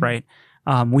backgrounds, right?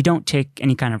 We don't take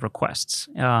any kind of requests.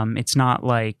 It's not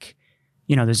like,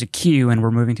 there's a queue and we're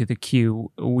moving through the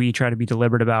queue. We try to be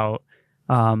deliberate about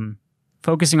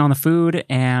focusing on the food,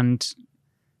 and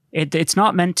it's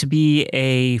not meant to be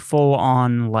a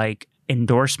full-on like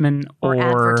endorsement or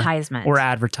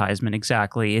advertisement.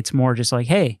 Exactly. It's more just like,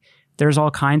 hey, there's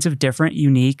all kinds of different,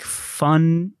 unique,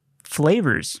 fun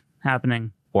flavors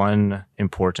happening. One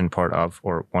important part of,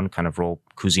 or one kind of role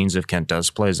Cuisines of Kent does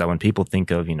play, is that when people think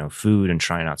of, food and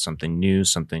trying out something new,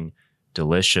 something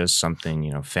delicious,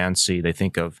 something, fancy, they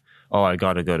think of, oh, I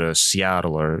got to go to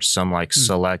Seattle or some like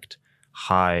select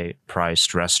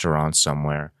high-priced restaurant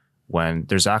somewhere, when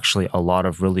there's actually a lot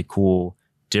of really cool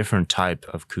different type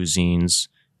of cuisines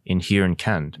in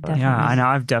Kent. Definitely. Yeah, I know.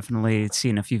 I've definitely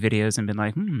seen a few videos and been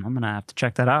like, I'm going to have to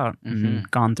check that out.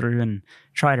 And gone through and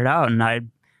tried it out. And I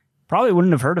probably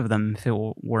wouldn't have heard of them if it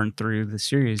weren't through the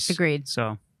series. Agreed.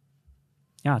 So,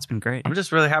 yeah, it's been great. I'm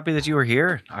just really happy that you were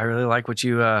here. I really like what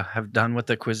you have done with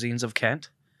the Cuisines of Kent,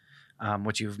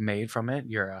 what you've made from it.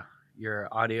 Your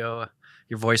audio,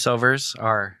 your voiceovers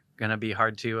are going to be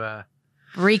hard to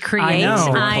recreate. I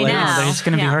know. It's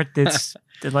going to be hard. It's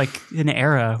like an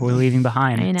era we're leaving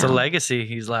behind. It's a legacy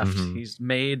he's left. He's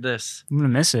made this. I'm going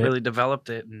to miss it. Really developed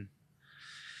it. And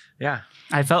yeah.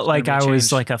 I felt like I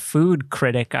was like a food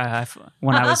critic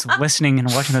when I was listening and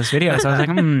watching those videos. I was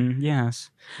like, yes.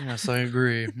 Yes, I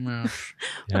agree. With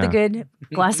a good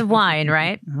glass of wine,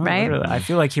 right? Right. Literally. I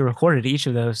feel like he recorded each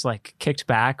of those, like kicked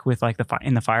back with like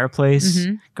in the fireplace,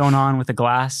 going on with a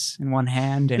glass in one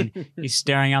hand, and he's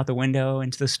staring out the window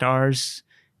into the stars,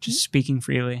 just speaking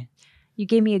freely. You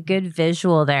gave me a good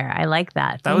visual there. I like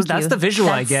that. That's the visual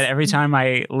I get every time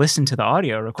I listen to the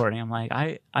audio recording. I'm like,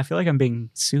 I feel like I'm being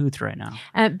soothed right now.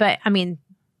 But I mean,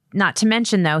 Not to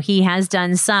mention, though, he has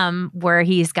done some where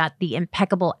he's got the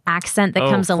impeccable accent that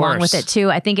comes along with it,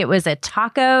 too. I think it was at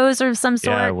Tacos or some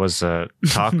sort. Yeah, it was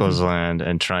Tacos Land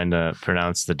and trying to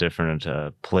pronounce the different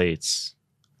plates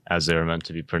as they were meant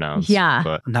to be pronounced. Yeah.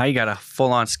 But now you got a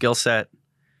full-on skill set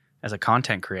as a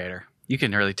content creator. You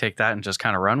can really take that and just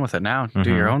kind of run with it now.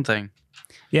 Do your own thing.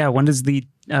 Yeah, when does the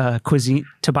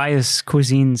Tobias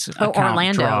Cuisines account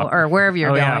Orlando drop? or wherever you're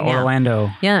going? Yeah, Orlando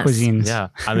Cuisines. Yeah,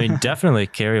 I mean, definitely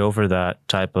carry over that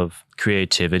type of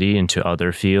creativity into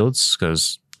other fields,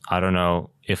 because I don't know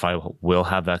if I will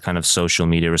have that kind of social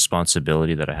media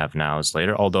responsibility that I have now as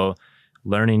later. Although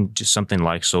learning just something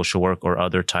like social work or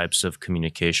other types of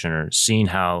communication, or seeing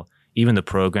how even the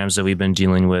programs that we've been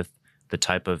dealing with, the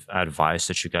type of advice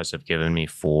that you guys have given me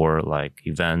for like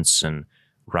events and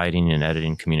writing and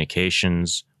editing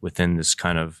communications within this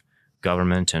kind of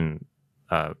government and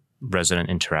resident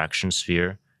interaction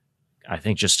sphere, I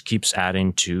think just keeps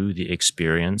adding to the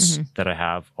experience that I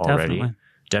have already.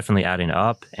 Definitely adding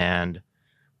up and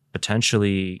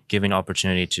potentially giving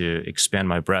opportunity to expand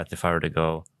my breadth if I were to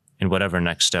go in whatever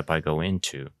next step I go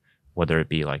into, whether it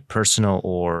be like personal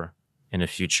or in a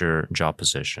future job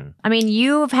position. I mean,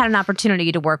 you've had an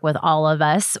opportunity to work with all of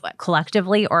us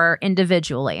collectively or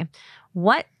individually.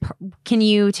 What can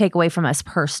you take away from us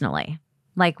personally?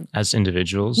 Like as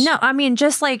individuals? No, I mean,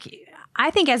 just like,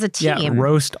 I think as a team. Yeah,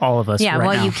 roast all of us. Yeah, right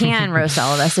well, now. you can roast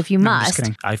all of us if you No, must. I'm just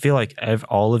kidding. I feel like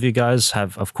all of you guys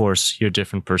have, of course, your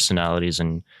different personalities,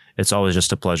 and it's always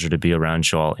just a pleasure to be around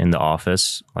you all in the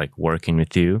office, like working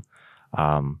with you.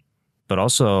 But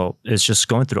also, it's just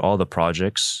going through all the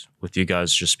projects with you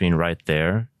guys just being right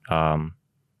there,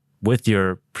 with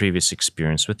your previous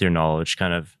experience, with your knowledge,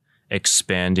 kind of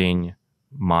expanding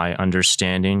my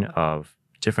understanding of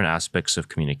different aspects of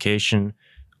communication,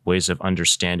 ways of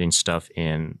understanding stuff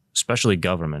in especially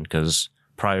government, because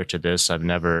prior to this, I've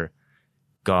never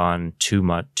gone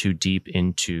too deep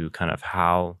into kind of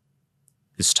how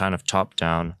this kind of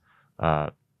top-down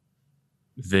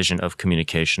vision of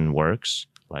communication works.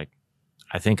 Like,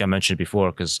 I think I mentioned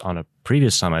before, because on a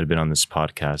previous time I'd been on this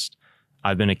podcast,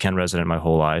 I've been a Kent resident my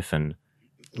whole life and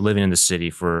living in the city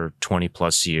for 20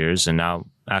 plus years, and now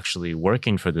actually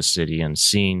working for the city and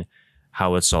seeing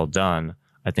how it's all done,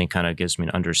 I think kind of gives me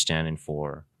an understanding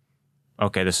for,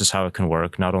 okay, this is how it can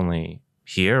work, not only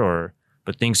here,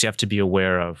 but things you have to be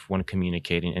aware of when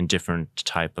communicating in different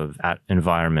type of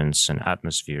environments and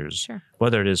atmospheres, Sure.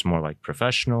 Whether it is more like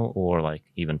professional or like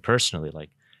even personally, like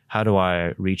how do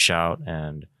I reach out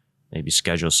and maybe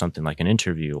schedule something like an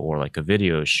interview or like a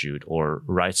video shoot or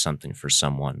write something for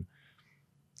someone.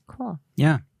 Cool.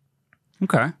 Yeah.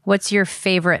 Okay. What's your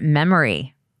favorite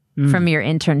memory from your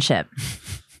internship?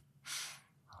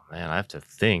 Man, I have to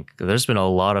think. There's been a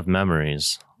lot of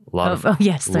memories.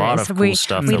 Yes, there lot is. of cool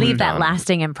stuff. We leave that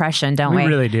lasting impression, don't we? We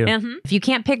really do. If you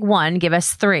can't pick one, give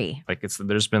us three. Like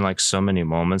there's been like so many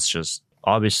moments. Just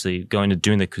obviously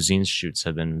doing the cuisine shoots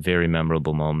have been very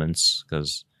memorable moments,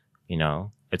 because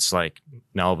it's like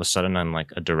now all of a sudden I'm like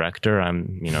a director.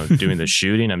 I'm doing the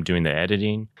shooting. I'm doing the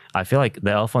editing. I feel like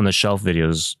the Elf on the Shelf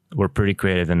videos were pretty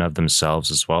creative in of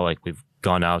themselves as well. Like we've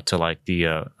gone out to like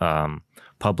the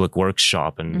public works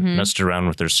shop and messed around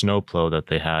with their snowplow that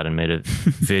they had and made a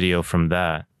video from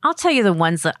that. I'll tell you the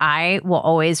ones that I will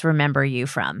always remember you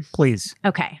from. Please.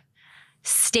 Okay.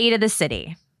 State of the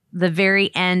City. The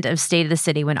very end of State of the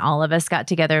City, when all of us got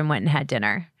together and went and had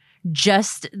dinner.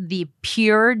 Just the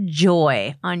pure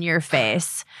joy on your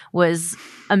face was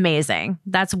amazing.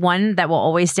 That's one that will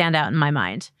always stand out in my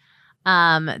mind.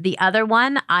 The other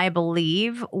one, I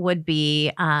believe, would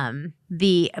be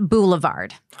the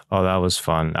Boulevard. Oh, that was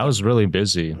fun. That was really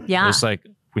busy. Yeah. It's like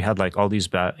we had like all these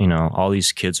all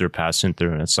these kids were passing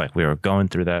through, and it's like we were going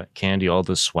through that candy, all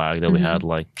the swag that we had,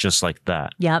 like just like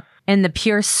that. Yep. And the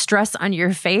pure stress on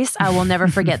your face, I will never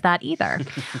forget that either.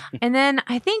 And then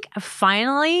I think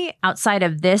finally, outside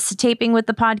of this taping with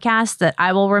the podcast that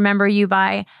I will remember you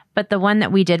by, but the one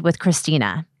that we did with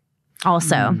Christina.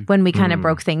 Also, when we kind of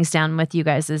broke things down with you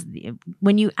guys, is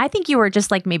when I think you were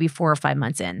just like maybe 4 or 5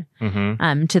 months in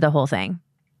to the whole thing.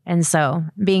 And so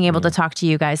being able to talk to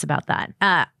you guys about that.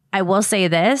 I will say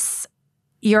this,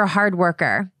 you're a hard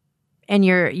worker and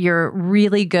you're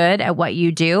really good at what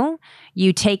you do.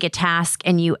 You take a task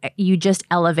and you just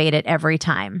elevate it every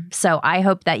time. So I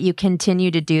hope that you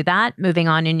continue to do that moving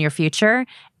on in your future.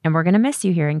 And we're going to miss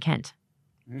you here in Kent.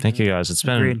 Thank you guys. It's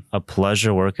been a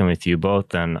pleasure working with you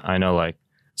both. And I know like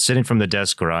sitting from the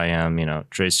desk where I am,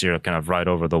 Tracy, you're kind of right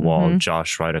over the wall,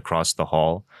 Josh right across the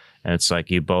hall. And it's like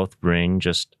you both bring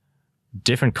just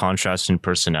different contrasting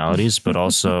personalities, but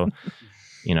also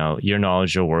your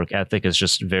knowledge, your work ethic is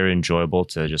just very enjoyable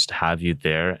to just have you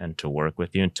there and to work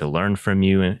with you and to learn from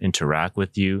you and interact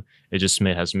with you. It just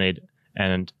has made,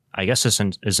 and I guess this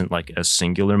isn't like a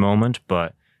singular moment,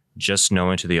 but just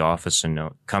knowing to the office and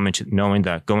knowing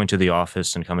that going to the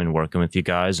office and coming and working with you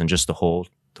guys and just the whole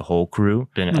crew,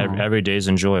 every day is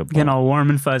enjoyable. Getting all warm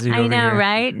and fuzzy. I know, here.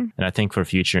 right? And I think for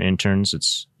future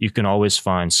interns, you can always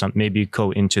find maybe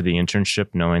go into the internship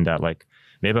knowing that like,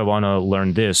 maybe I want to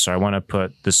learn this, or I want to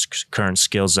put this current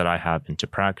skills that I have into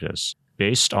practice.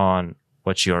 Based on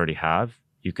what you already have,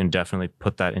 you can definitely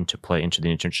put that into play into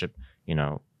the internship,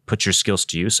 put your skills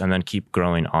to use and then keep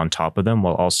growing on top of them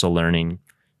while also learning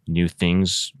new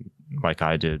things like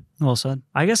I did. Well said.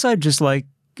 I guess I'd just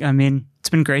it's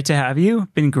been great to have you.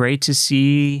 Been great to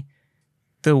see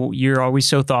you're always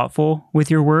so thoughtful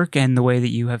with your work and the way that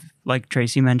you have, like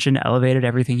Tracy mentioned, elevated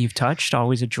everything you've touched.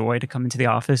 Always a joy to come into the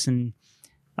office and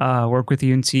work with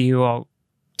you and see you all.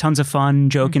 Tons of fun,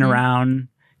 joking around,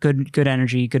 good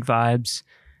energy, good vibes.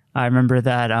 I remember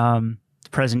that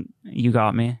present you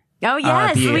got me. Oh,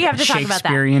 yes. We have to talk about that.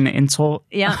 Shakespearean insult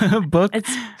book.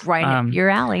 It's right up your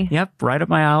alley. Yep, right up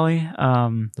my alley.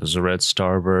 Those are red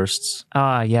starbursts.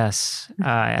 Yes.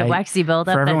 The waxy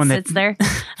buildup that sits there.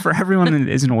 For everyone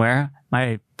that isn't aware,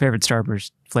 my favorite Starburst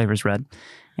flavor is red.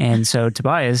 And so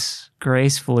Tobias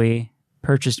gracefully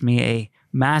purchased me a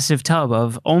massive tub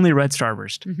of only red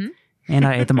Starburst. Mm-hmm. And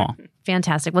I ate them all.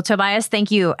 Fantastic. Well, Tobias, thank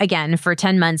you again for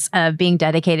 10 months of being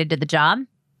dedicated to the job.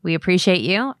 We appreciate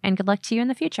you and good luck to you in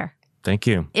the future. Thank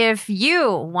you. If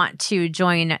you want to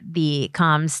join the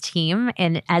comms team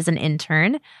as an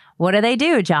intern, what do they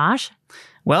do, Josh?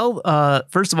 Well,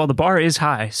 first of all, the bar is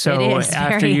high. So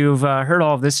after you've heard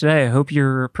all of this today, I hope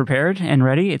you're prepared and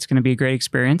ready. It's going to be a great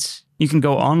experience. You can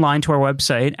go online to our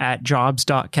website at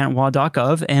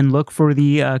jobs.kentwa.gov and look for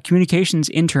the communications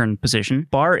intern position.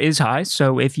 Bar is high.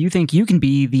 So if you think you can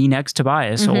be the next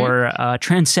Tobias or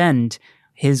transcend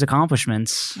his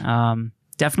accomplishments,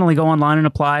 definitely go online and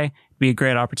apply. It'd be a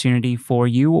great opportunity for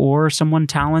you or someone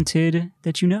talented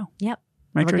that you know. Yep.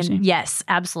 Right, Tracy? Yes,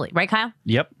 absolutely. Right, Kyle?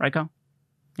 Yep. Right, Kyle?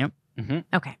 Yep. Mm-hmm.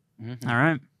 Okay. Mm-hmm. All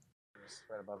right.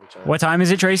 What time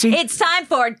is it, Tracy? It's time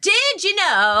for Did You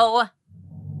Know?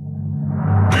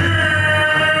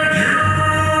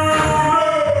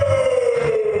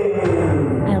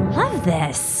 I love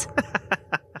this.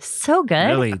 So good.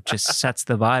 Really just sets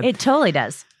the vibe. It totally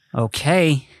does.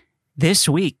 Okay. This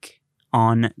week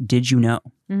on Did You Know?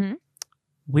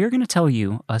 We're going to tell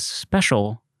you a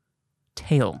special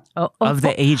tale of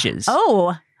the ages.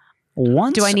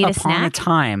 Once Do I need upon a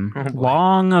time,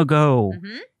 long ago,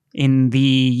 in the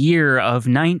year of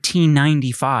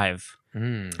 1995.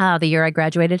 Oh, the year I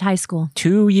graduated high school.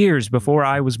 2 years before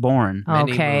I was born.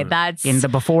 Okay, that's... In the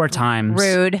before times.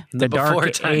 Rude. The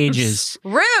dark ages.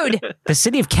 Rude! The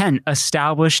city of Kent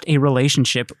established a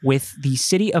relationship with the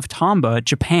city of Tamba,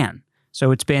 Japan.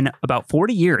 So it's been about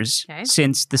 40 years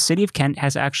since the city of Kent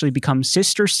has actually become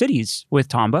sister cities with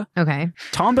Tamba. Okay.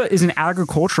 Tamba is an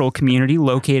agricultural community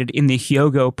located in the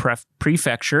Hyogo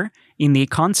Prefecture in the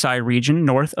Kansai region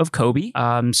north of Kobe.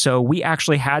 So we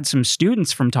actually had some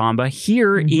students from Tamba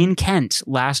here in Kent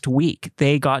last week.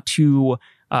 They got to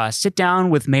sit down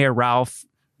with Mayor Ralph,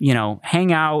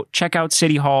 hang out, check out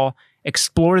City Hall,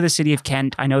 explore the city of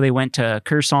Kent. I know they went to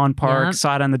Curzon Park,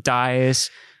 sat on the dais,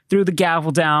 threw the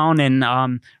gavel down,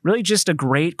 and really just a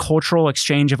great cultural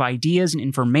exchange of ideas and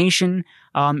information.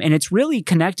 And it's really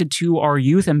connected to our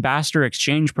Youth Ambassador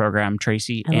Exchange program,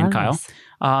 Tracy and Kyle.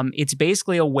 It's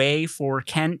basically a way for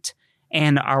Kent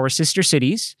and our sister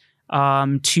cities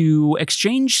to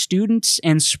exchange students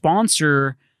and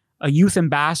sponsor youth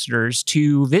ambassadors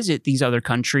to visit these other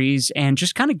countries and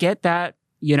just kind of get that,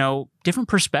 different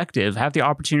perspective, have the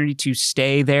opportunity to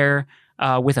stay there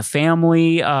with a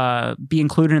family, be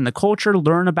included in the culture,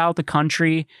 learn about the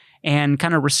country, and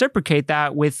kind of reciprocate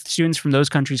that with students from those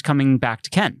countries coming back to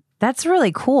Kent. That's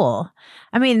really cool.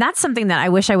 I mean, that's something that I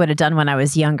wish I would have done when I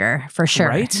was younger, for sure.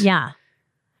 Right? Yeah.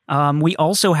 We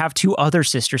also have two other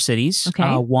sister cities.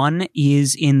 Okay. One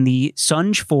is in the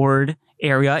Sundfjord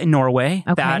area in Norway.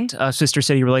 Okay. That sister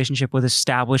city relationship was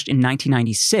established in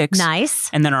 1996.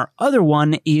 Nice. And then our other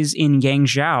one is in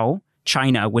Yangzhou,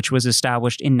 China, which was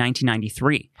established in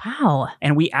 1993. Wow.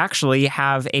 And we actually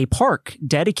have a park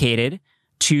dedicated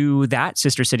to that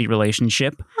sister city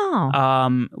relationship.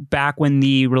 Oh. Back when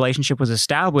the relationship was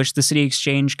established, the city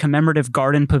exchanged commemorative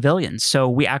garden pavilions. So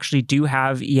we actually do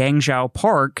have Yangzhou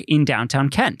Park in downtown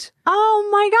Kent. Oh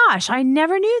my gosh, I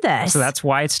never knew this. So that's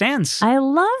why it stands. I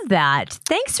love that.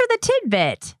 Thanks for the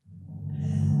tidbit.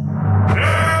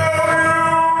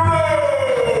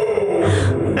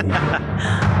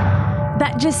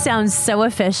 That just sounds so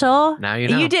official. Now you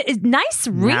know. You did nice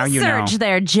Now research you know.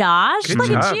 there, Josh. Good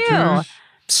Look job, at you. Josh.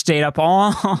 Stayed up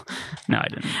all. No, I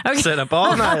didn't. Okay. Stayed up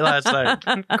all night last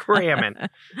night cramming.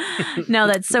 No,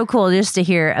 that's so cool just to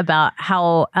hear about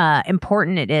how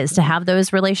important it is to have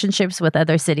those relationships with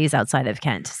other cities outside of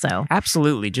Kent. So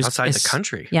Absolutely. Just Outside the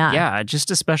country. yeah. Yeah,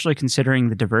 just especially considering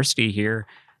the diversity here,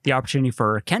 the opportunity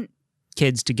for Kent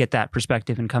kids to get that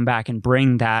perspective and come back and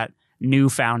bring that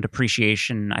newfound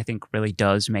appreciation, I think really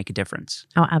does make a difference.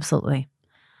 Oh, absolutely.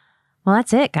 Well,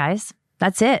 that's it, guys.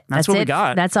 That's it. That's what we it.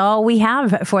 got. That's all we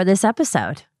have for this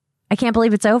episode. I can't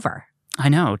believe it's over. I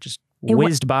know, just It wa-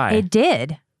 whizzed by. It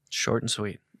did. Short and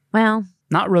sweet. Well,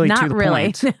 Not really not to the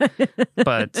really. point,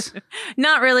 but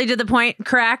Not really to the point,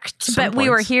 correct? Some but we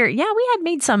were points. here. Yeah, we had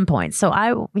made some points. So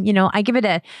I give it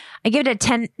a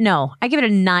 10. No, I give it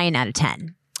a 9 out of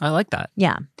 10. I like that.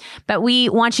 Yeah. But we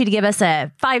want you to give us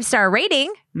a 5-star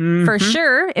rating for Mhm.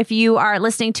 sure. If you are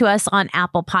listening to us on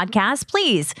Apple Podcasts,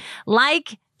 please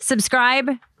like, subscribe,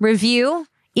 review,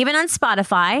 even on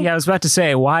Spotify. Yeah, I was about to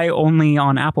say, why only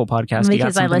on Apple Podcasts? You got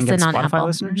Because I something listen against on Spotify Apple.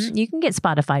 listeners? Mhm. You can get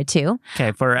Spotify too.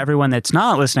 Okay, for everyone that's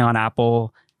not listening on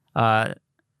Apple,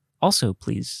 also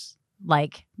please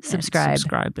Like, subscribe.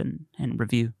 subscribe and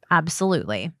review.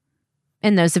 Absolutely.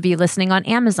 And those of you listening on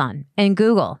Amazon and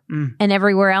Google Mm. and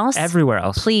everywhere else, Everywhere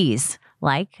else. please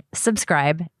like,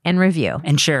 subscribe, and review.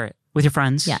 And share it with your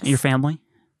friends, Yes. your family.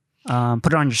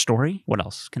 Put it on your story. What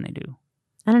else can they do?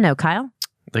 I don't know, Kyle.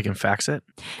 They can fax it.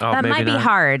 Oh, That maybe might be not.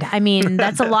 hard. I mean,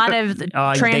 that's a lot of They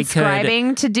could-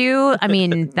 transcribing to do. I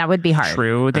mean, that would be hard.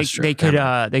 True. That's true. They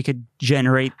could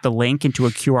generate the link into a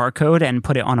QR code and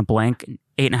put it on a blank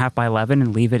 8.5 by 11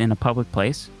 and leave it in a public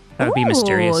place. That would be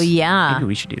mysterious. Oh, yeah. Maybe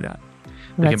we should do that.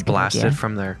 They That's a can good blast idea. it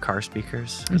from their car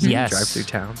speakers as they Yes. drive through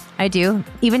town. I do.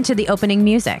 Even to the opening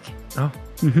music Oh,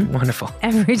 Mhm. wonderful.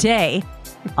 every day,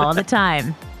 all the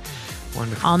time,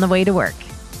 Wonderful. on the way to work.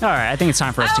 All right. I think it's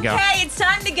time for us to go. Okay, it's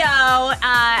time to go.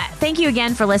 Thank you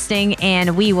again for listening,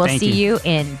 and we will Thank see you. you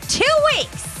in 2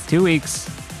 weeks. 2 weeks.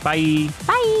 Bye.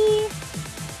 Bye.